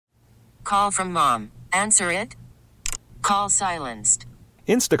Call from mom. Answer it. Call silenced.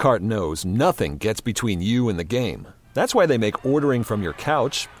 Instacart knows nothing gets between you and the game. That's why they make ordering from your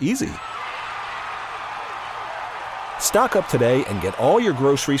couch easy. Stock up today and get all your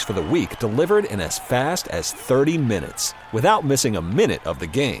groceries for the week delivered in as fast as 30 minutes without missing a minute of the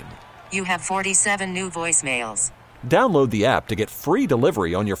game. You have 47 new voicemails. Download the app to get free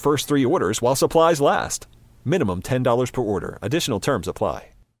delivery on your first 3 orders while supplies last. Minimum $10 per order. Additional terms apply.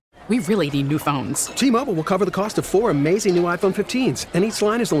 We really need new phones. T-Mobile will cover the cost of 4 amazing new iPhone 15s, and each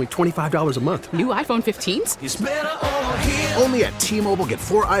line is only $25 a month. New iPhone 15s? It's better over here. Only at T-Mobile, get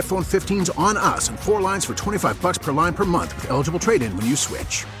 4 iPhone 15s on us and 4 lines for $25 per line per month with eligible trade-in when you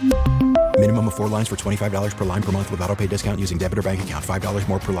switch. Minimum of 4 lines for $25 per line per month with autopay discount using debit or bank account. $5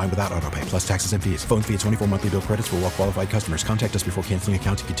 more per line without autopay, plus taxes and fees. Phone fee at 24 monthly bill credits for well-qualified customers. Contact us before canceling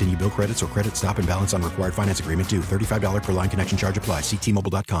account to continue bill credits or credit stop and balance on required finance agreement due. $35 per line connection charge applies. See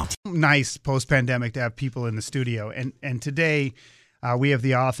T-Mobile.com. Nice post-pandemic to have people in the studio. And today we have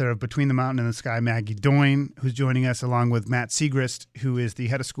the author of Between the Mountain and the Sky, Maggie Doyne, who's joining us along with Matt Segrist, who is the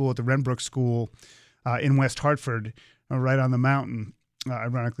head of school at the Renbrook School in West Hartford, right on the mountain.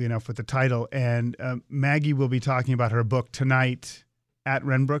 Ironically enough, with the title. And Maggie will be talking about her book tonight at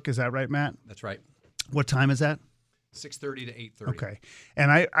Renbrook. Is that right, Matt? That's right. What time is that? 6:30 to 8:30. Okay.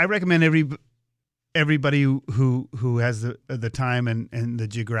 And I recommend everybody who has the time and the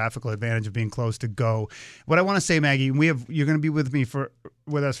geographical advantage of being close to go. What I want to say, Maggie, you're going to be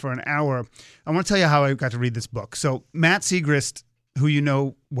with us for an hour. I want to tell you how I got to read this book. So Matt Segrist, who you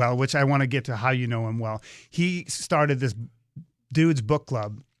know well, which I want to get to how you know him well, he started this Dude's Book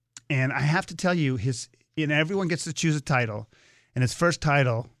Club, and I have to tell you, everyone gets to choose a title, and his first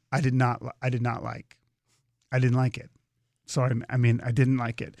title I did not like. I didn't like it. Sorry, I didn't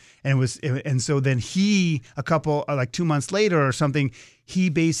like it, and so then he, a couple like 2 months later or something, he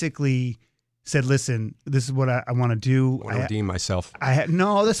basically said, "Listen, this is what I want to do. I want to redeem myself."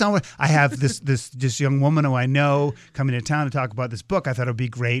 No, that's not what I have. This young woman who I know coming to town to talk about this book. I thought it would be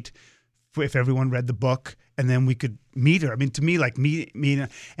great if everyone read the book, and then we could meet her. To me, like meet,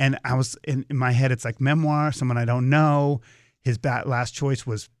 and I was in my head, it's like memoir, someone I don't know. His last choice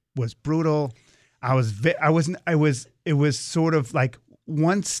was brutal. It was sort of like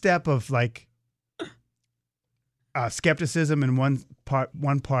one step of like skepticism and one part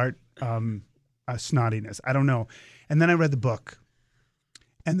snottiness. I don't know. And then I read the book,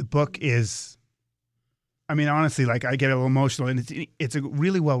 and the book is, honestly, like I get a little emotional, and it's a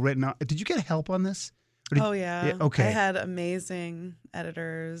really well written. Did you get help on this? Oh yeah. Okay. I had amazing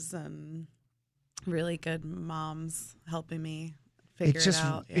editors and really good moms helping me figure it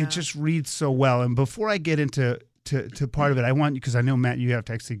out. Yeah. It just reads so well. And before I get into part of it, I want you, because I know, Matt, you have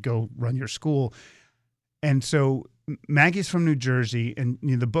to actually go run your school. And so Maggie's from New Jersey, and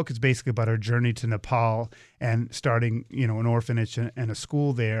the book is basically about her journey to Nepal and starting, an orphanage and a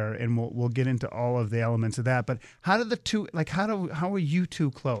school there. And we'll get into all of the elements of that. But how are you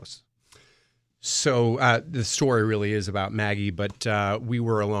two close? So the story really is about Maggie, but we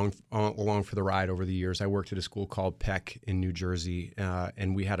were along for the ride over the years. I worked at a school called Peck in New Jersey,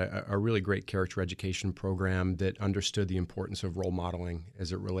 and we had a really great character education program that understood the importance of role modeling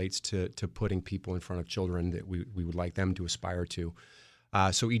as it relates to putting people in front of children that we would like them to aspire to.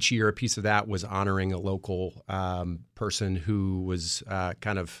 So each year, a piece of that was honoring a local person who was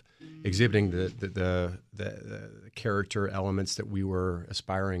kind of exhibiting the character elements that we were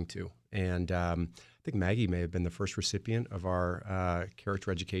aspiring to. And I think Maggie may have been the first recipient of our Character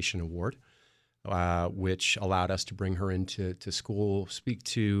Education Award, which allowed us to bring her into school, speak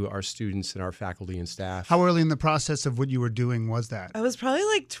to our students and our faculty and staff. How early in the process of what you were doing was that? I was probably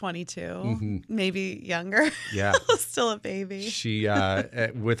like 22, maybe younger. Yeah. I was still a baby. She,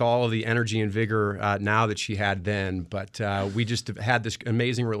 with all of the energy and vigor now that she had then, but we just had this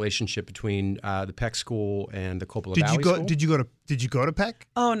amazing relationship between the Peck School and the Coppola Valley School. Did you go to Peck?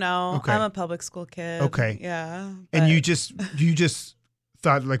 Oh, no. Okay. I'm a public school kid. Okay. Yeah. And you just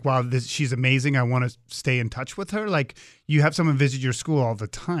thought like, wow, she's amazing. I want to stay in touch with her. Like, you have someone visit your school all the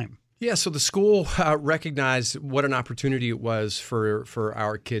time. Yeah, so the school recognized what an opportunity it was for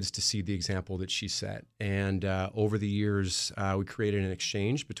our kids to see the example that she set. And over the years, we created an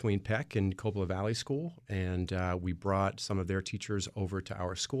exchange between Peck and Coppola Valley School. And we brought some of their teachers over to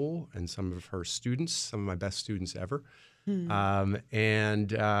our school and some of her students, some of my best students ever.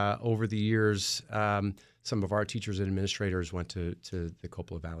 And over the years, some of our teachers and administrators went to the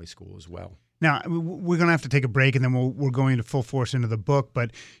Coppola Valley School as well. Now, we're going to have to take a break, and then we're going to full force into the book. But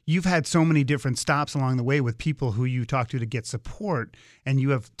you've had so many different stops along the way with people who you talk to get support, and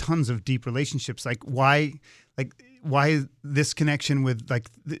you have tons of deep relationships. Like, why? like why this connection with like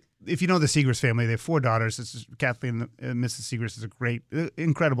if you know the Segrist family, they have 4 daughters. This is Kathleen Mrs. Segrist is a great,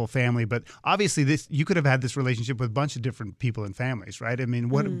 incredible family. But obviously, you could have had this relationship with a bunch of different people and families, right? I mean,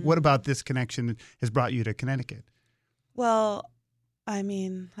 what about this connection has brought you to Connecticut? Well, I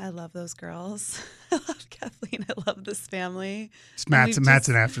mean, I love those girls. I love Kathleen. I love this family. Matt's an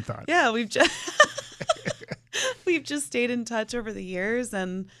afterthought. Yeah, we've just stayed in touch over the years,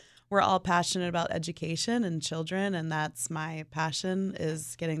 and we're all passionate about education and children, and that's my passion,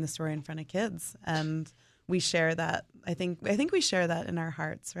 is getting the story in front of kids. And we share that. I think we share that in our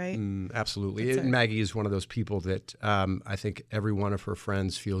hearts, right? Absolutely. Maggie is one of those people that I think every one of her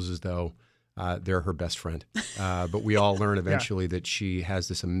friends feels as though they're her best friend. But we all learn eventually that she has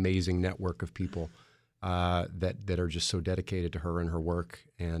this amazing network of people that are just so dedicated to her and her work,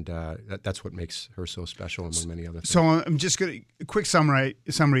 and that's what makes her so special, among many other things. So I'm just going to quick summary.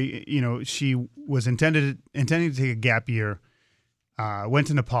 You know, she was intending to take a gap year, went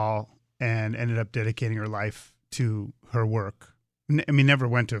to Nepal, and ended up dedicating her life to her work. I mean, never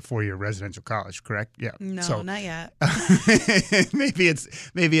went to a 4-year residential college, correct? Yeah. No, not yet.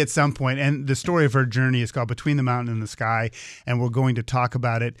 maybe at some point. And the story of her journey is called Between the Mountain and the Sky, and we're going to talk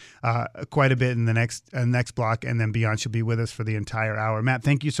about it quite a bit in the next block, and then beyond. She'll be with us for the entire hour. Matt,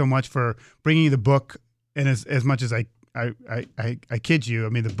 thank you so much for bringing the book. And as much as I kid you, I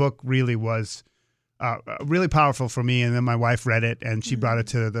mean, the book really was really powerful for me, and then my wife read it, and she brought it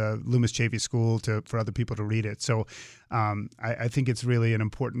to the Loomis Chafee School for other people to read it. So I think it's really an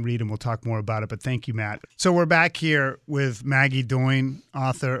important read, and we'll talk more about it. But thank you, Matt. So we're back here with Maggie Doyne,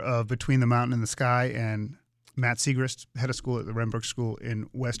 author of Between the Mountain and the Sky, and Matt Segrist, head of school at the Renbrook School in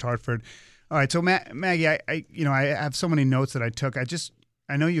West Hartford. All right, so Maggie, I have so many notes that I took.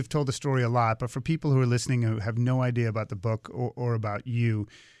 I know you've told the story a lot, but for people who are listening who have no idea about the book or about you,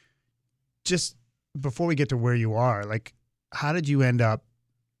 just before we get to where you are, like, how did you end up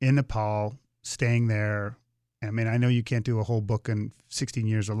in Nepal, staying there? I mean, I know you can't do a whole book in 16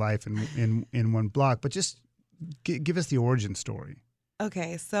 years of life in one block, but just give us the origin story.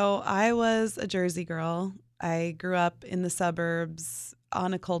 Okay, so I was a Jersey girl. I grew up in the suburbs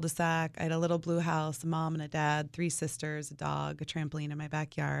on a cul-de-sac. I had a little blue house, a mom and a dad, 3 sisters, a dog, a trampoline in my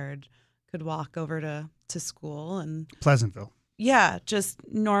backyard. Could walk over to school and Pleasantville. Yeah, just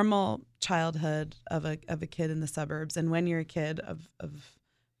normal childhood of a kid in the suburbs. And when you're a kid of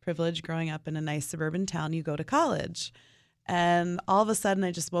privilege growing up in a nice suburban town, you go to college. And all of a sudden,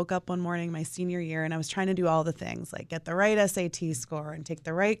 I just woke up one morning my senior year, and I was trying to do all the things, like get the right SAT score and take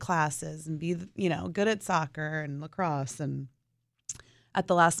the right classes and be, good at soccer and lacrosse. And at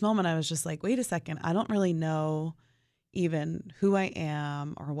the last moment, I was just like, wait a second, I don't really know even who I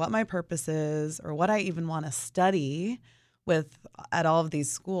am or what my purpose is or what I even want to study at all of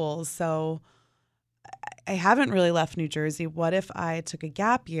these schools. So I haven't really left New Jersey. What if I took a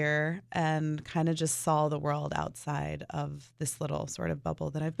gap year and kind of just saw the world outside of this little sort of bubble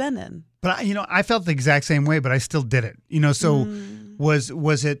that I've been in? But I felt the exact same way, but I still did it. So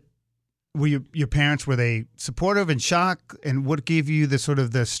was it? Were your parents, were they supportive and shocked? And what gave you the sort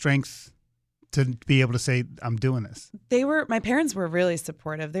of the strength to be able to say, I'm doing this? My parents were really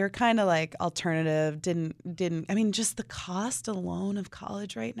supportive. They were kind of like alternative, I mean, just the cost alone of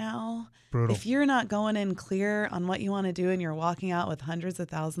college right now. Brutal. If you're not going in clear on what you want to do and you're walking out with hundreds of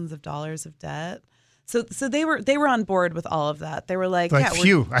thousands of dollars of debt. So they were on board with all of that. They were like,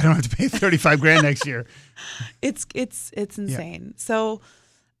 phew, I don't have to pay $35,000 next year. It's insane. Yeah. So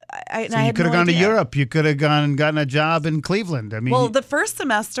you could have gone to Europe. You could have gone and gotten a job in Cleveland. I mean, well, the first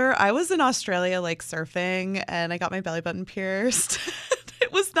semester I was in Australia, like surfing, and I got my belly button pierced.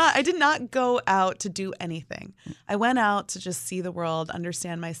 I did not go out to do anything. I went out to just see the world,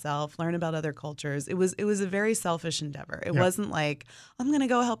 understand myself, learn about other cultures. It was a very selfish endeavor. It wasn't like, I'm going to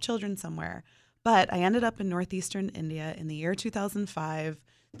go help children somewhere. But I ended up in northeastern India in the year 2005.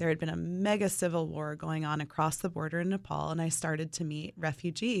 There had been a mega civil war going on across the border in Nepal, and I started to meet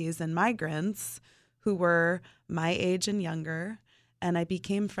refugees and migrants who were my age and younger. And I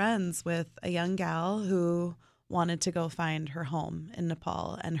became friends with a young gal who wanted to go find her home in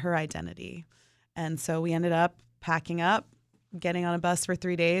Nepal and her identity. And so we ended up packing up, getting on a bus for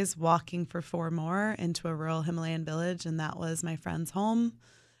 3 days, walking for 4 more into a rural Himalayan village, and that was my friend's home.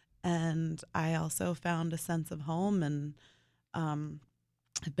 And I also found a sense of home, and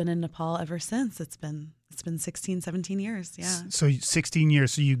I've been in Nepal ever since. It's been 16, 17 years. Yeah. So 16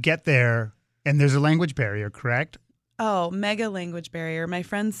 years. So you get there and there's a language barrier, correct? Oh, mega language barrier. My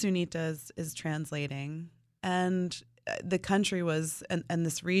friend Sunita is translating. And the country was, and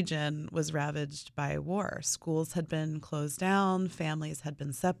this region was ravaged by war. Schools had been closed down, families had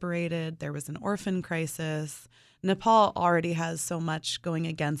been separated, there was an orphan crisis. Nepal already has so much going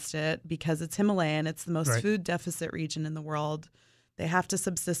against it because it's Himalayan. It's the most food deficit region in the world. They have to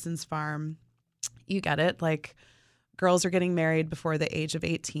subsistence farm. You get it. Like, girls are getting married before the age of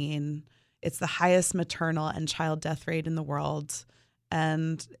 18. It's the highest maternal and child death rate in the world.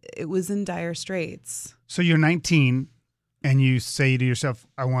 And it was in dire straits. So you're 19 and you say to yourself,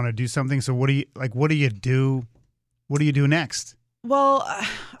 I want to do something. So what do you do? What do you do next? Well,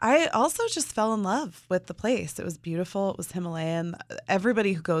 I also just fell in love with the place. It was beautiful. It was Himalayan.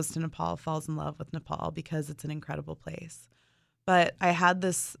 Everybody who goes to Nepal falls in love with Nepal because it's an incredible place. But I had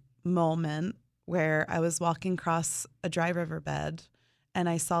this moment where I was walking across a dry riverbed and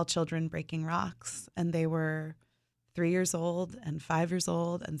I saw children breaking rocks, and they were 3 years old and 5 years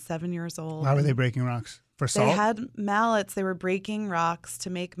old and 7 years old. Why were they breaking rocks? For salt? They had mallets. They were breaking rocks to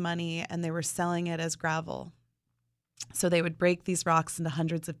make money, and they were selling it as gravel. So they would break these rocks into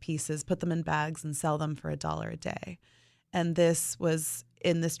hundreds of pieces, put them in bags, and sell them for $1 a day. And this was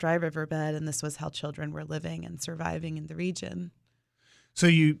in this dry riverbed, and this was how children were living and surviving in the region. So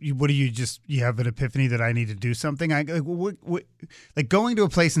you have an epiphany that I need to do something? Like going to a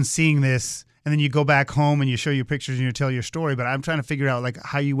place and seeing this, and then you go back home and you show your pictures and you tell your story. But I'm trying to figure out like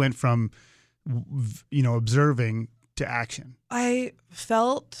how you went from, observing to action. I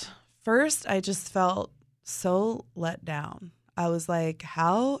just felt so let down. I was like,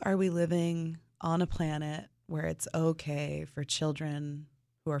 how are we living on a planet where it's okay for children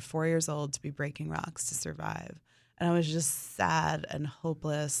who are 4 years old to be breaking rocks to survive? And I was just sad and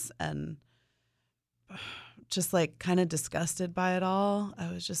hopeless and just like kind of disgusted by it all.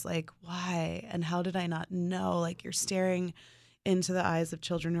 I was just like, why? And how did I not know? Like, you're staring into the eyes of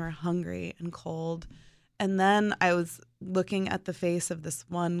children who are hungry and cold. And then I was looking at the face of this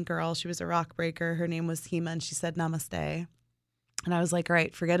one girl. She was a rock breaker. Her name was Hema, and she said namaste. And I was like, all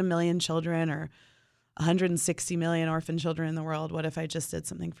right, forget 1 million children or 160 million orphan children in the world. What if I just did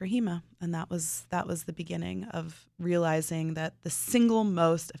something for Hema? And that was the beginning of realizing that the single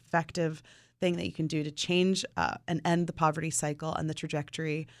most effective thing that you can do to change and end the poverty cycle and the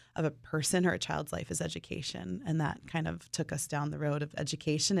trajectory of a person or a child's life is education. And that kind of took us down the road of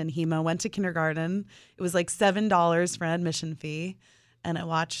education. And Hema went to kindergarten. It was like $7 for an admission fee. And I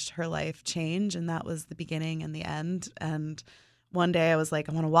watched her life change. And that was the beginning and the end. And one day I was like,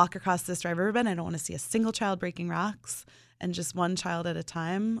 I want to walk across this dry riverbed. I don't want to see a single child breaking rocks. And just one child at a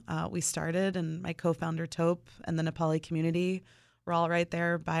time, we started. And my co-founder, Tope, and the Nepali community were all right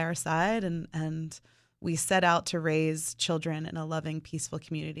there by our side. And we set out to raise children in a loving, peaceful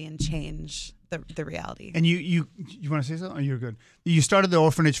community and change the reality. And you want to say something? Oh, you're good. You started the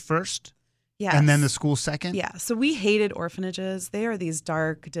orphanage first? Yes. And then the school second? Yeah. So we hated orphanages. They are these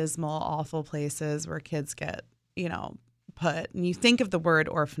dark, dismal, awful places where kids get, put. And you think of the word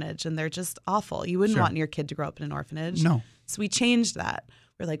orphanage and they're just awful. You wouldn't want your kid to grow up in an orphanage. No. So we changed that.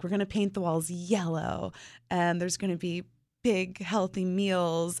 We're like, we're going to paint the walls yellow, and there's going to be big, healthy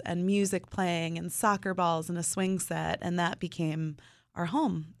meals and music playing and soccer balls and a swing set. And that became our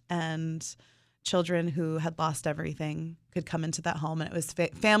home. And children who had lost everything could come into that home. And it was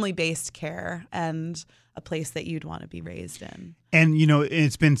family-based care and a place that you'd want to be raised in. And,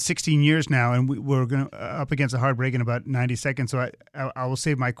 it's been 16 years now, and we're going up against a hard break in about 90 seconds. So I will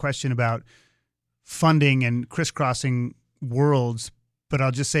save my question about funding and crisscrossing worlds. But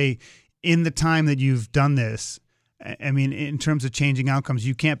I'll just say, in the time that you've done this, I mean, in terms of changing outcomes,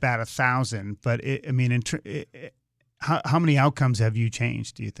 you can't bat 1,000. But how many outcomes have you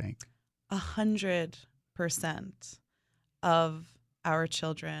changed, do you think? 100% of our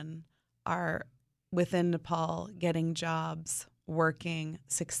children are within Nepal getting jobs, working,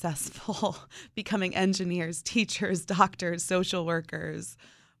 successful, becoming engineers, teachers, doctors, social workers.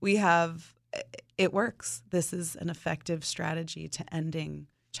 It works. This is an effective strategy to ending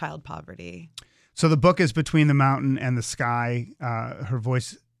child poverty. So the book is Between the Mountain and the Sky. Her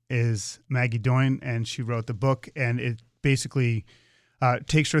voice is Maggie Doyon, and she wrote the book, and it basically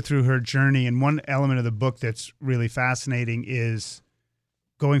takes her through her journey. And one element of the book that's really fascinating is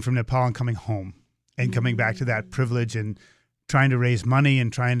going from Nepal and coming home and coming back to that privilege and trying to raise money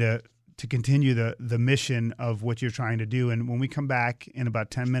and trying to continue the mission of what you're trying to do. And when we come back in about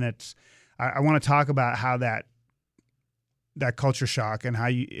 10 minutes, I want to talk about how that culture shock and how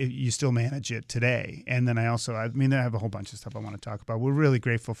you still manage it today. And then I have a whole bunch of stuff I want to talk about. We're really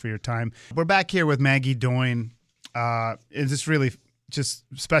grateful for your time. We're back here with Maggie Doyon. It's just really just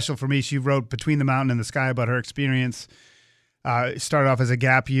special for me. She wrote Between the Mountain and the Sky about her experience. It started off as a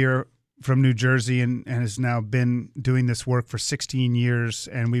gap year from New Jersey and has now been doing this work for 16 years,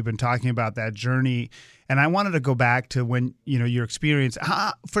 and we've been talking about that journey. And I wanted to go back to when, your experience.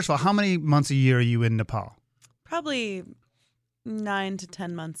 First of all, how many months a year are you in Nepal? Probably 9 to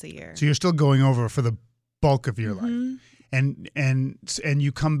 10 months a year. So you're still going over for the bulk of your life. And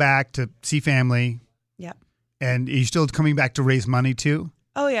you come back to see family. Yep. And are you still coming back to raise money too?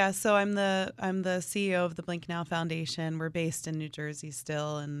 Oh yeah, so I'm the CEO of the Blink Now Foundation. We're based in New Jersey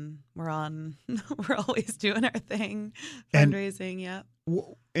still, and we're always doing our thing, fundraising. Yeah.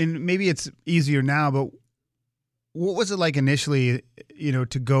 And maybe it's easier now, but what was it like initially?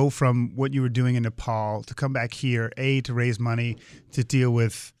 To go from what you were doing in Nepal to come back here, to raise money, to deal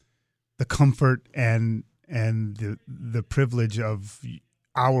with the comfort and the privilege of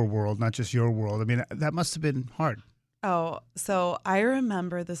our world, not just your world. I mean, that must have been hard. Oh, so I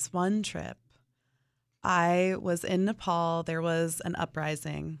remember this one trip. I was in Nepal. There was an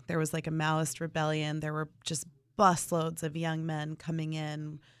uprising. There was like a Maoist rebellion. There were just busloads of young men coming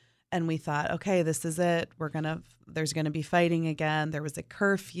in. And we thought, okay, this is it. There's going to be fighting again. There was a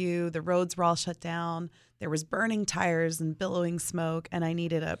curfew. The roads were all shut down. There was burning tires and billowing smoke. And I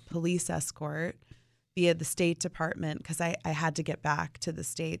needed a police escort via the State Department because I had to get back to the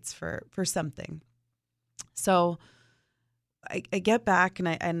States for something. So I get back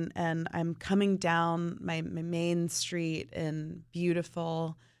and I'm coming down my main street in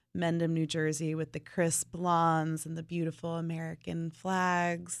beautiful Mendham, New Jersey, with the crisp lawns and the beautiful American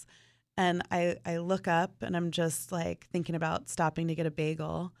flags. And I look up and I'm just like thinking about stopping to get a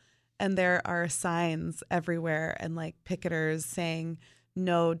bagel. And there are signs everywhere and like picketers saying,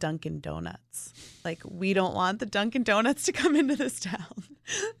 no Dunkin' Donuts. Like, we don't want the Dunkin' Donuts to come into this town.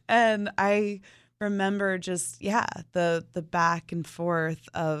 And I remember just, the back and forth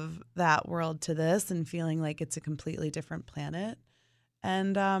of that world to this and feeling like it's a completely different planet.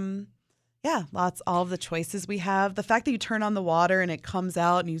 And all of the choices we have. The fact that you turn on the water and it comes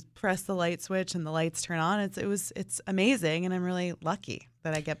out and you press the light switch and the lights turn on, it's amazing. And I'm really lucky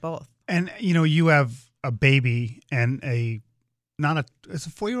that I get both. And, you have a baby and it's a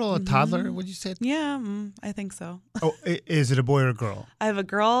 4-year-old, a toddler, would you say? Yeah, I think so. Oh, is it a boy or a girl? I have a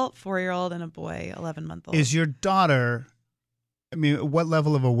girl, 4-year-old, and a boy, 11-month-old. Is your daughter, what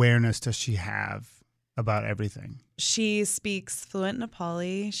level of awareness does she have about everything? She speaks fluent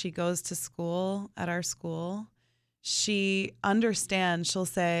Nepali. She goes to school at our school. She understands. She'll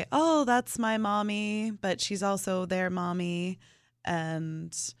say, oh, that's my mommy, but she's also their mommy.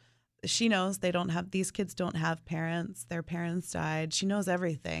 And she knows these kids don't have parents. Their parents died. She knows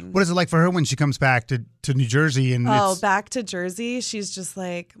everything. What is it like for her when she comes back to New Jersey? Back to Jersey. She's just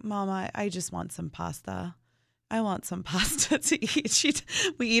like, Mama, I just want some pasta. I want some pasta to eat.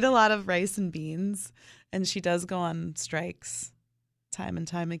 We eat a lot of rice and beans, and she does go on strikes time and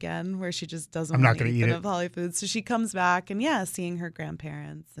time again where she just doesn't want to eat the Nepali food. So she comes back and seeing her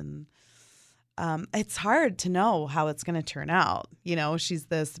grandparents and it's hard to know how it's going to turn out. She's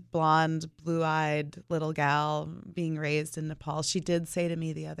this blonde, blue-eyed little gal being raised in Nepal. She did say to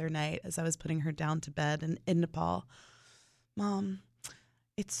me the other night as I was putting her down to bed in Nepal, Mom,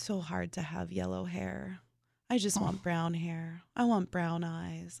 it's so hard to have yellow hair. I just want brown hair. I want brown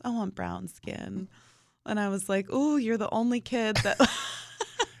eyes. I want brown skin. And I was like, oh, you're the only kid that...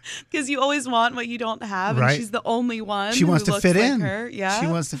 Because you always want what you don't have, and she's the only one. She wants to fit in. Her. Yeah, she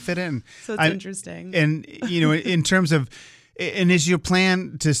wants to fit in. So it's interesting. And in terms of, and is your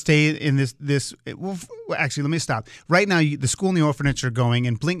plan to stay in this? Well, actually, let me stop. Right now, the school and the orphanage are going,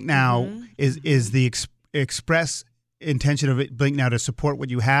 and Blink Now is the express intention of it. Blink Now to support what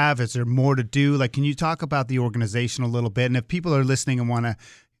you have. Is there more to do? Like, can you talk about the organization a little bit? And if people are listening and want to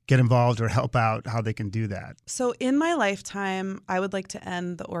get involved or help out, how they can do that? So in my lifetime, I would like to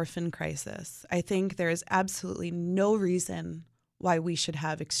end the orphan crisis. I think there is absolutely no reason why we should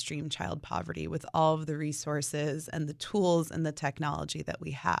have extreme child poverty with all of the resources and the tools and the technology that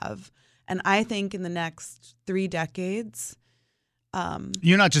we have. And I think in the next 3 decades...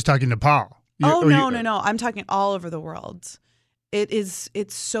 You're not just talking Nepal. No. I'm talking all over the world.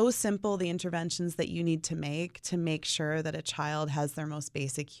 It's so simple, the interventions that you need to make sure that a child has their most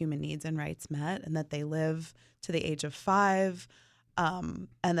basic human needs and rights met, and that they live to the age of 5, and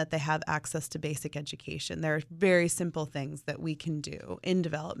that they have access to basic education. There are very simple things that we can do in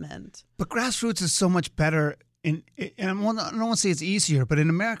development. But grassroots is so much better. And I don't want to say it's easier, but in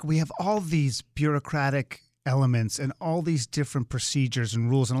America we have all these bureaucratic elements and all these different procedures and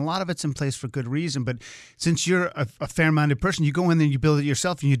rules, and a lot of it's in place for good reason. But since you're a fair-minded person, you go in there and you build it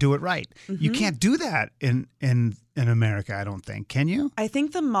yourself and you do it right. You can't do that in America, I don't think. Can you? I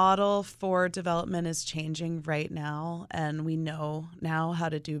think the model for development is changing right now, and we know now how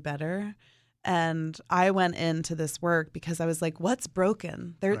to do better. And I went into this work because I was like, what's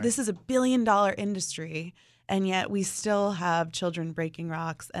broken? This is $1 billion industry. And yet we still have children breaking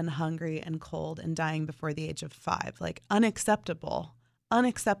rocks and hungry and cold and dying before the age of 5. Like, unacceptable.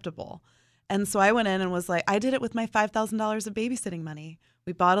 And so I went in and was like, I did it with my $5,000 of babysitting money.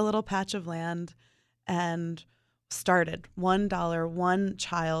 We bought a little patch of land and started $1, one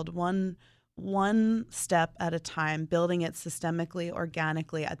child, one step at a time, building it systemically,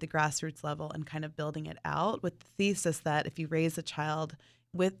 organically at the grassroots level, and kind of building it out with the thesis that if you raise a child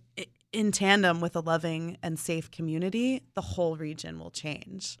in tandem with a loving and safe community, the whole region will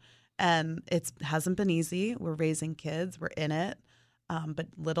change. And it hasn't been easy. We're raising kids. We're in it. But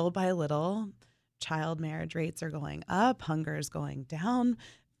little by little, child marriage rates are going up. Hunger is going down.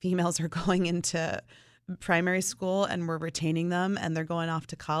 Females are going into primary school, and we're retaining them, and they're going off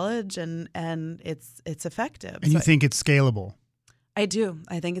to college, and it's effective. And you think it's scalable? I do.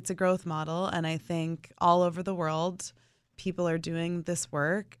 I think it's a growth model, and I think all over the world, people are doing this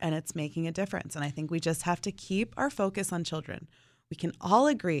work and it's making a difference. And I think we just have to keep our focus on children. We can all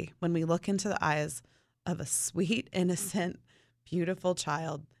agree when we look into the eyes of a sweet, innocent, beautiful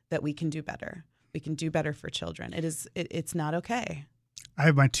child that we can do better. We can do better for children. It's not okay. I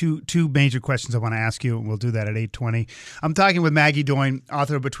have my two major questions I want to ask you, and we'll do that at 8:20. I'm talking with Maggie Doyne,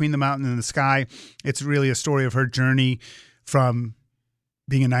 author of Between the Mountain and the Sky. It's really a story of her journey from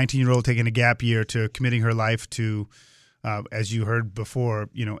being a 19-year-old taking a gap year to committing her life to as you heard before,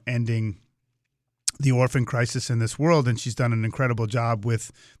 ending the orphan crisis in this world. And she's done an incredible job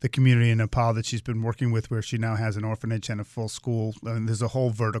with the community in Nepal that she's been working with, where she now has an orphanage and a full school. And there's a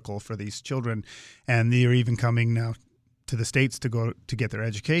whole vertical for these children. And they're even coming now to the States to go to get their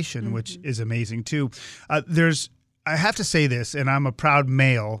education, which is amazing too. I have to say this, and I'm a proud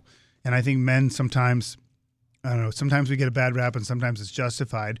male, and I think men sometimes, sometimes we get a bad rap and sometimes it's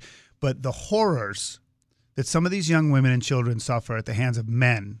justified, but the horrors that some of these young women and children suffer at the hands of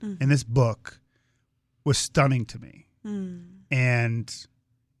men in this book was stunning to me. And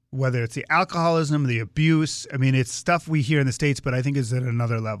whether it's the alcoholism, the abuse, it's stuff we hear in the States, but I think is at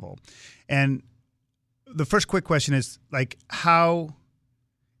another level. And the first quick question is, how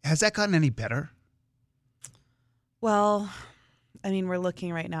has that gotten any better? Well, we're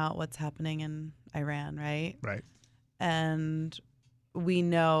looking right now at what's happening in Iran, right? Right. And we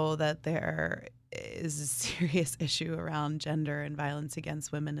know that there is a serious issue around gender and violence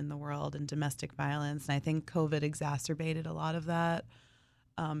against women in the world, and domestic violence. And I think COVID exacerbated a lot of that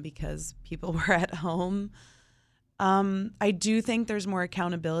because people were at home. I do think there's more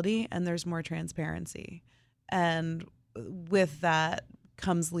accountability and there's more transparency. And with that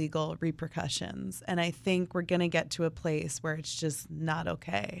comes legal repercussions. And I think we're going to get to a place where it's just not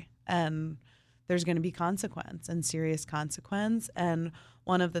okay. And there's going to be consequence, and serious consequence. And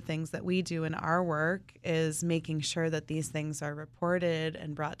one of the things that we do in our work is making sure that these things are reported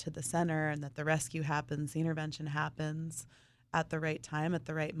and brought to the center, and that the rescue happens, the intervention happens at the right time, at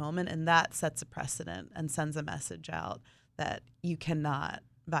the right moment. And that sets a precedent and sends a message out that you cannot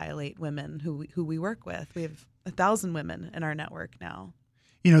violate women who we work with. We have 1,000 women in our network now.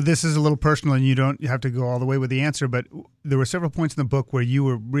 This is a little personal, and you don't have to go all the way with the answer, but there were several points in the book where you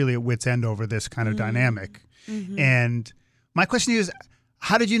were really at wit's end over this kind of dynamic. And my question to you is,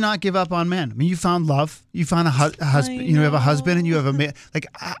 how did you not give up on men? You found love. You found a husband. You have a husband, and you have a man.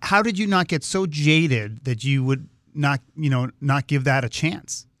 How did you not get so jaded that you would not give that a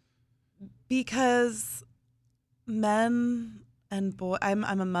chance? Because men and boys. I'm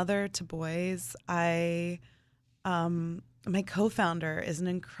a mother to boys. My co-founder is an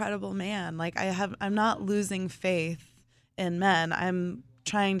incredible man. I'm not losing faith in men. I'm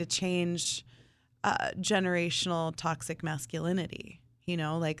trying to change generational toxic masculinity.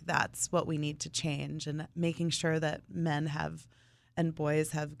 That's what we need to change, and making sure that men have and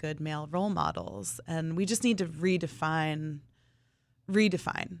boys have good male role models. And we just need to redefine.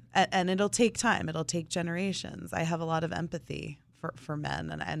 And it'll take time. It'll take generations. I have a lot of empathy for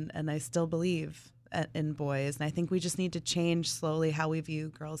men, and I still believe in boys. And I think we just need to change slowly how we view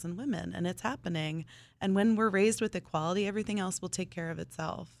girls and women, and it's happening. And when we're raised with equality, everything else will take care of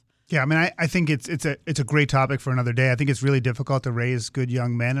itself. Yeah, I think it's a great topic for another day. I think it's really difficult to raise good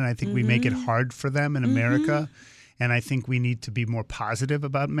young men, and I think we make it hard for them in America. And I think we need to be more positive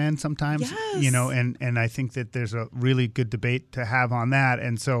about men sometimes, Yes. And I think that there's a really good debate to have on that.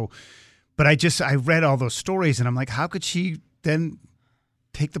 And so, But I read all those stories, and I'm like, how could she then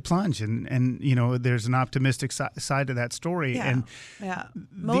take the plunge? And there's an optimistic side to that story. Yeah. And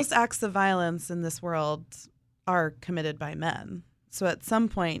Most acts of violence in this world are committed by men. So at some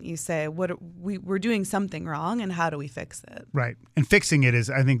point you say, we're doing something wrong, and how do we fix it? Right. And fixing it is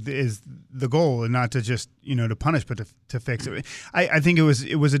the goal, and not to just, to punish, but to fix it. I think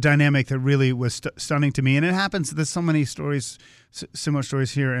it was a dynamic that really was stunning to me. And it happens, there's so many stories, similar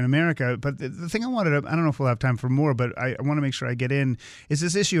stories here in America. But the thing I don't know if we'll have time for more, but I want to make sure I get in, is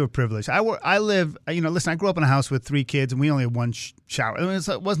this issue of privilege. I live, listen, I grew up in a house with 3 kids, and we only had one shower. I mean,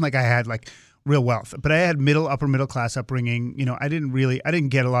 it wasn't like I had real wealth, but I had upper middle class upbringing. I didn't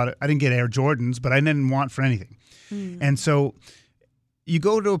get Air Jordans, but I didn't want for anything. And so you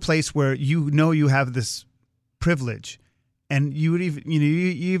go to a place where you have this privilege, and you would even you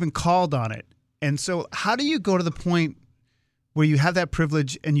even called on it. And so how do you go to the point where you have that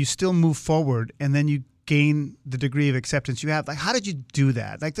privilege and you still move forward, and then you gain the degree of acceptance you have? Like, how did you do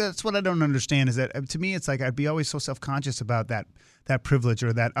that? Like, that's what I don't understand, is that to me it's like I'd be always so self-conscious about that privilege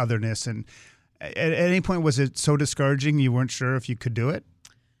or that otherness. And at any point, was it so discouraging you weren't sure if you could do it?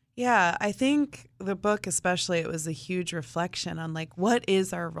 Yeah, I think the book especially, it was a huge reflection on what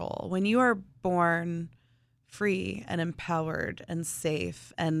is our role? When you are born free and empowered and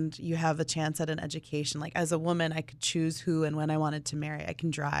safe, and you have a chance at an education, as a woman, I could choose who and when I wanted to marry. I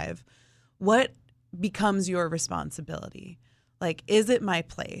can drive. What becomes your responsibility? Is it my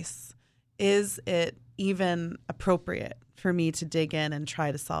place? Is it even appropriate for me to dig in and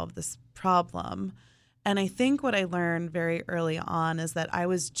try to solve this problem? And I think what I learned very early on is that I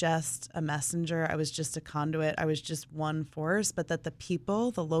was just a messenger. I was just a conduit. I was just one force, but that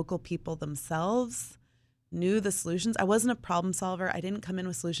the local people themselves knew the solutions. I wasn't a problem solver. I didn't come in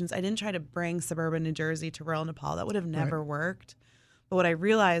with solutions. I didn't try to bring suburban New Jersey to rural Nepal. That would have never worked. But what I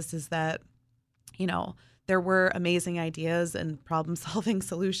realized is that, there were amazing ideas and problem-solving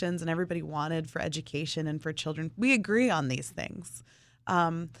solutions, and everybody wanted for education and for children. We agree on these things.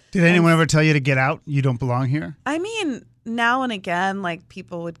 Did anyone ever tell you to get out? You don't belong here? I mean, now and again,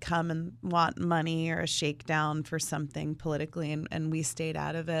 people would come and want money or a shakedown for something politically, and we stayed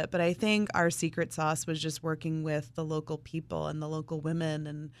out of it. But I think our secret sauce was just working with the local people and the local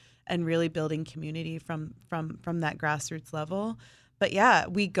women, and really building community from that grassroots level. But yeah,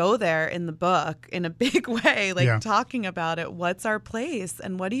 we go there in the book in a big way, talking about it. What's our place,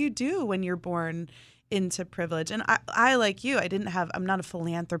 and what do you do when you're born into privilege? And I like you, I'm not a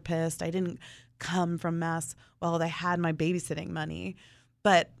philanthropist. I didn't come from mass wealth. I had my babysitting money.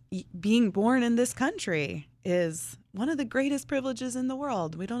 But being born in this country is one of the greatest privileges in the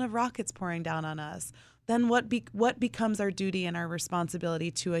world. We don't have rockets pouring down on us. Then what becomes our duty and our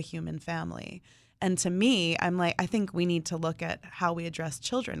responsibility to a human family? And to me, I think we need to look at how we address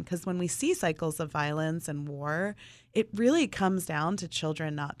children, because when we see cycles of violence and war, it really comes down to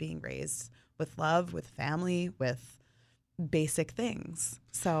children not being raised with love, with family, with basic things.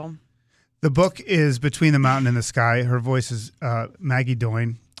 So the book is Between the Mountain and the Sky. Her voice is Maggie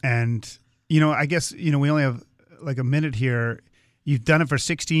Doyne. And, I guess, we only have a minute here. You've done it for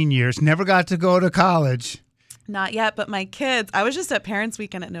 16 years, never got to go to college. Not yet, but my kids, I was just at Parents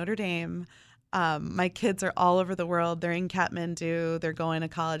Weekend at Notre Dame. My kids are all over the world. They're in Kathmandu. They're going to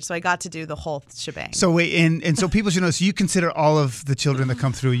college. So I got to do the whole shebang. So wait, and so people should know, so you consider all of the children that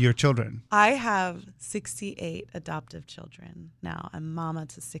come through your children? I have 68 adoptive children now. I'm mama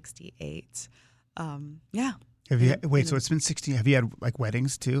to 68. Yeah. So it's been 16. Have you had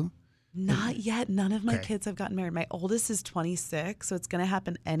weddings too? Not yet. None of my kids have gotten married. My oldest is 26, so it's going to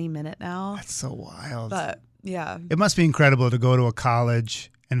happen any minute now. That's so wild. But yeah. It must be incredible to go to a college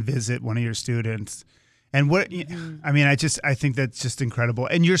and visit one of your students. And I think that's just incredible.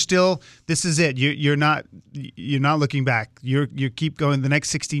 And you're still, this is it. You're not looking back. You keep going the next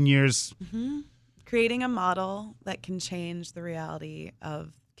 16 years. Mm-hmm. Creating a model that can change the reality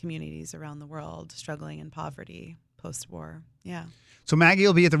of communities around the world struggling in poverty post-war. Yeah. So Maggie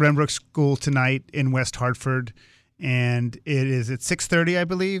will be at the Renbrook School tonight in West Hartford. And it is at 6:30, I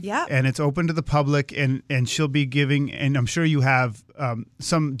believe. Yeah. And it's open to the public, and she'll be giving, and I'm sure you have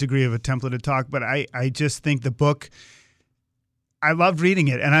some degree of a templated talk, but I just think the book, I loved reading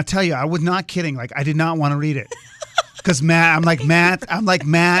it. And I tell you, I was not kidding. I did not want to read it. Because I'm like, Matt,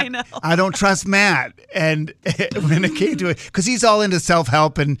 I don't trust Matt. And when it came to it, because he's all into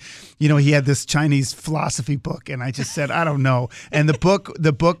self-help, and, he had this Chinese philosophy book, and I just said, I don't know. And the book,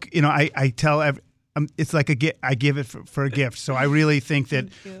 I tell it's like a gift. I give it for a gift. So I really think that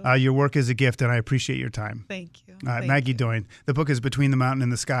your work is a gift, and I appreciate your time. Thank you. Maggie Doyne. The book is Between the Mountain and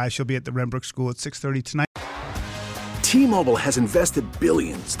the Sky. She'll be at the Renbrook School at 6:30 tonight. T-Mobile has invested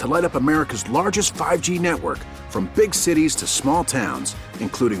billions to light up America's largest 5G network, from big cities to small towns,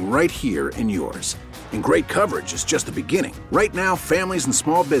 including right here in yours. And great coverage is just the beginning. Right now, families and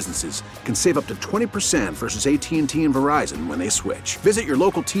small businesses can save up to 20% versus AT&T and Verizon when they switch. Visit your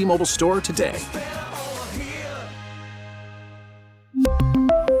local T-Mobile store today.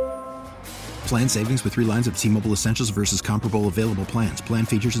 Plan savings with 3 lines of T-Mobile Essentials versus comparable available plans. Plan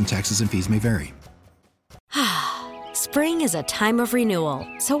features and taxes and fees may vary. Spring is a time of renewal,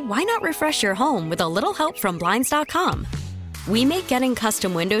 so why not refresh your home with a little help from Blinds.com? We make getting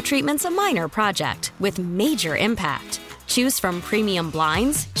custom window treatments a minor project with major impact. Choose from premium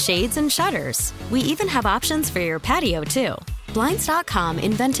blinds, shades, and shutters. We even have options for your patio, too. Blinds.com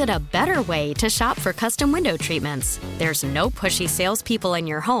invented a better way to shop for custom window treatments. There's no pushy salespeople in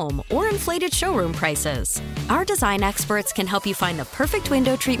your home or inflated showroom prices. Our design experts can help you find the perfect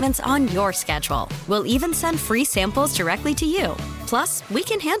window treatments on your schedule. We'll even send free samples directly to you. Plus, we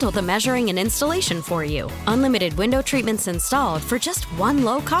can handle the measuring and installation for you. Unlimited window treatments installed for just one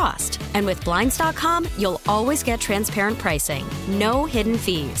low cost. And with Blinds.com, you'll always get transparent pricing. No hidden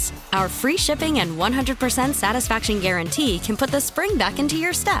fees. Our free shipping and 100% satisfaction guarantee can put the spring back into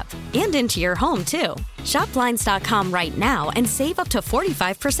your step and into your home, too. Shop Blinds.com right now and save up to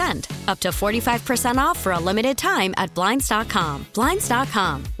 45%. Up to 45% off for a limited time at Blinds.com.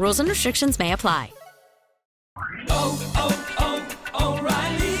 Blinds.com. Rules and restrictions may apply.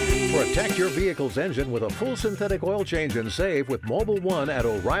 Protect your vehicle's engine with a full synthetic oil change and save with Mobil 1 at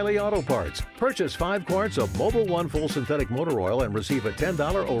O'Reilly Auto Parts. Purchase 5 quarts of Mobil 1 full synthetic motor oil and receive a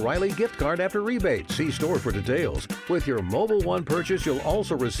 $10 O'Reilly gift card after rebate. See store for details. With your Mobil 1 purchase, you'll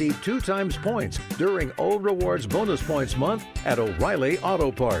also receive 2 times points during O Rewards Bonus Points Month at O'Reilly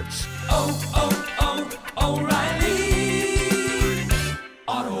Auto Parts. O'Reilly